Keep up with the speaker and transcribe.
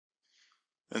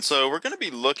And so we're going to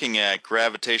be looking at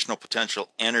gravitational potential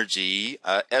energy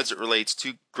as it relates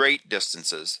to great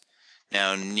distances.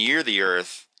 Now, near the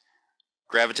Earth,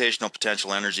 gravitational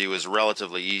potential energy was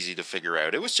relatively easy to figure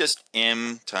out. It was just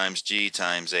m times g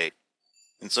times 8.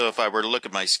 And so if I were to look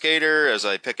at my skater as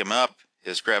I pick him up,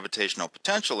 his gravitational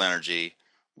potential energy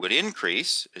would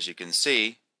increase, as you can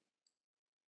see,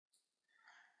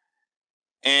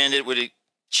 and it would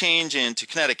change into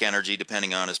kinetic energy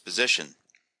depending on his position.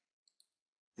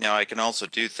 Now I can also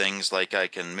do things like I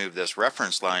can move this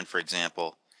reference line, for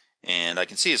example, and I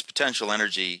can see his potential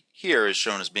energy here is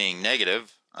shown as being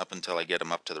negative up until I get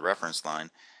him up to the reference line.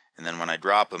 And then when I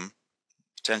drop him,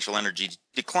 potential energy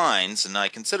declines, and I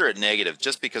consider it negative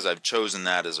just because I've chosen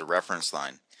that as a reference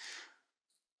line.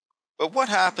 But what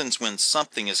happens when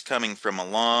something is coming from a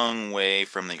long way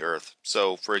from the Earth?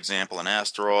 So, for example, an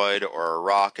asteroid or a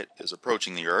rocket is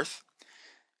approaching the Earth.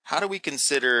 How do we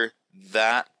consider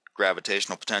that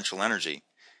gravitational potential energy?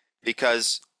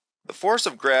 Because the force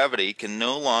of gravity can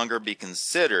no longer be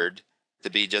considered to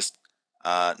be just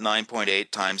 9.8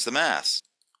 times the mass.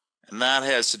 And that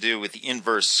has to do with the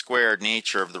inverse squared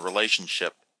nature of the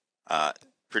relationship,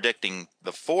 predicting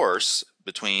the force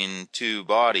between two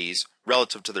bodies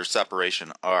relative to their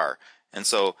separation r. And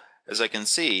so, as I can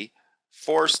see,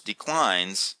 force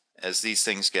declines as these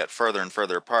things get further and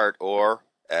further apart, or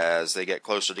as they get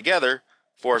closer together,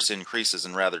 force increases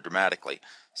and rather dramatically.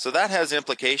 So that has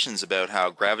implications about how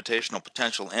gravitational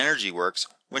potential energy works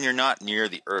when you're not near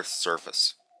the Earth's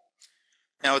surface.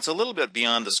 Now it's a little bit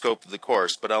beyond the scope of the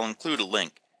course, but I'll include a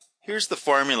link. Here's the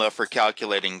formula for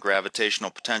calculating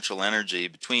gravitational potential energy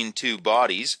between two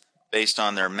bodies based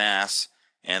on their mass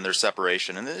and their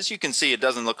separation. And as you can see, it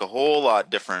doesn't look a whole lot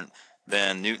different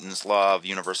than Newton's law of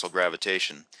universal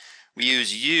gravitation. We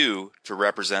use U to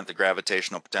represent the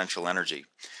gravitational potential energy.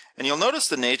 And you'll notice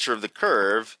the nature of the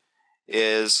curve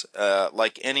is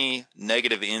like any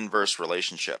negative inverse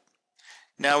relationship.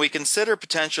 Now we consider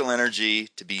potential energy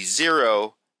to be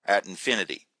zero at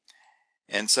infinity.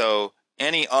 And so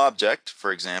any object,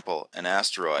 for example an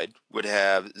asteroid, would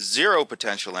have zero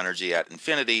potential energy at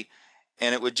infinity,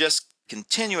 and it would just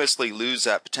continuously lose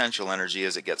that potential energy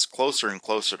as it gets closer and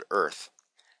closer to Earth.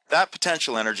 That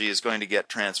potential energy is going to get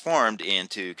transformed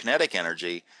into kinetic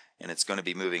energy, and it's going to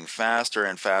be moving faster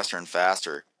and faster and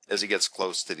faster as it gets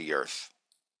close to the Earth.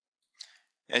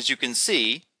 As you can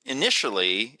see,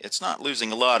 initially it's not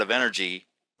losing a lot of energy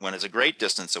when it's a great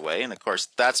distance away, and of course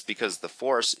that's because the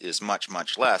force is much,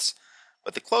 much less.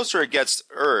 But the closer it gets to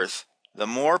Earth, the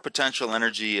more potential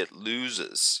energy it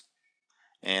loses.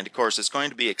 And of course it's going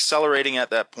to be accelerating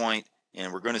at that point,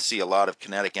 and we're going to see a lot of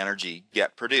kinetic energy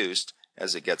get produced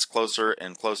as it gets closer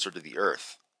and closer to the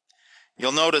Earth.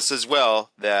 You'll notice as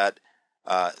well that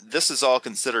this is all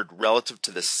considered relative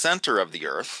to the center of the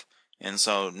Earth, and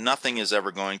so nothing is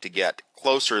ever going to get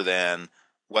closer than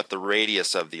what the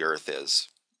radius of the Earth is.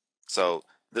 So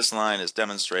this line is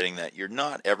demonstrating that you're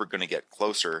not ever going to get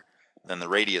closer than the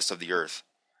radius of the Earth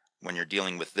when you're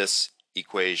dealing with this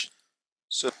equation.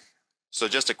 So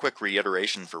just a quick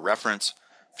reiteration for reference.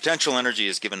 Potential energy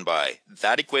is given by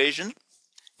that equation.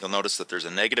 You'll notice that there's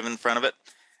a negative in front of it,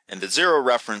 and the zero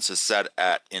reference is set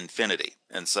at infinity.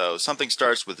 And so something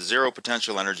starts with zero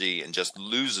potential energy and just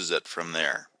loses it from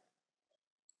there.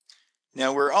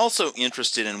 Now we're also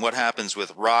interested in what happens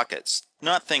with rockets,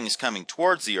 not things coming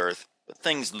towards the Earth, but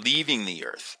things leaving the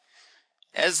Earth.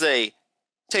 As they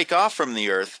take off from the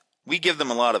Earth, we give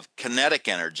them a lot of kinetic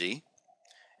energy,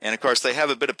 and of course they have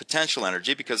a bit of potential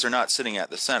energy because they're not sitting at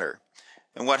the center.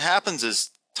 And what happens as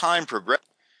time progresses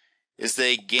is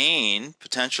they gain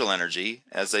potential energy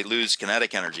as they lose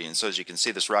kinetic energy. And so as you can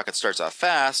see, this rocket starts off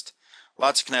fast,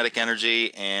 lots of kinetic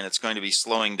energy, and it's going to be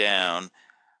slowing down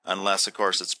unless, of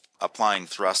course, it's applying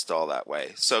thrust all that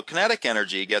way. So kinetic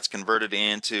energy gets converted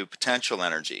into potential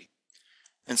energy.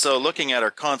 And so looking at our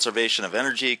conservation of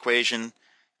energy equation,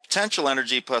 potential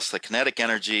energy plus the kinetic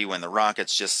energy when the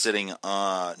rocket's just sitting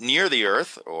near the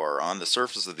Earth or on the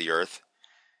surface of the Earth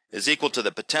is equal to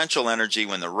the potential energy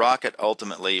when the rocket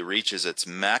ultimately reaches its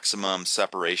maximum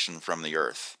separation from the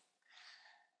Earth.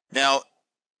 Now,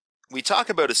 we talk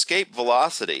about escape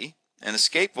velocity, and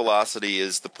escape velocity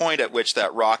is the point at which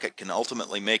that rocket can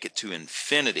ultimately make it to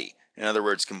infinity. In other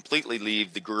words, completely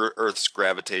leave the Earth's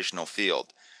gravitational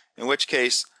field. In which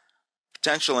case,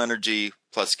 potential energy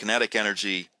plus kinetic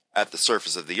energy at the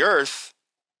surface of the Earth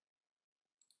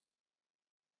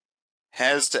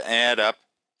has to add up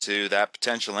to that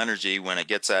potential energy when it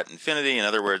gets at infinity. In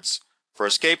other words, for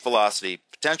escape velocity,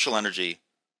 potential energy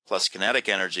plus kinetic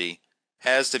energy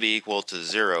has to be equal to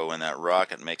zero when that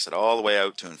rocket makes it all the way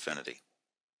out to infinity.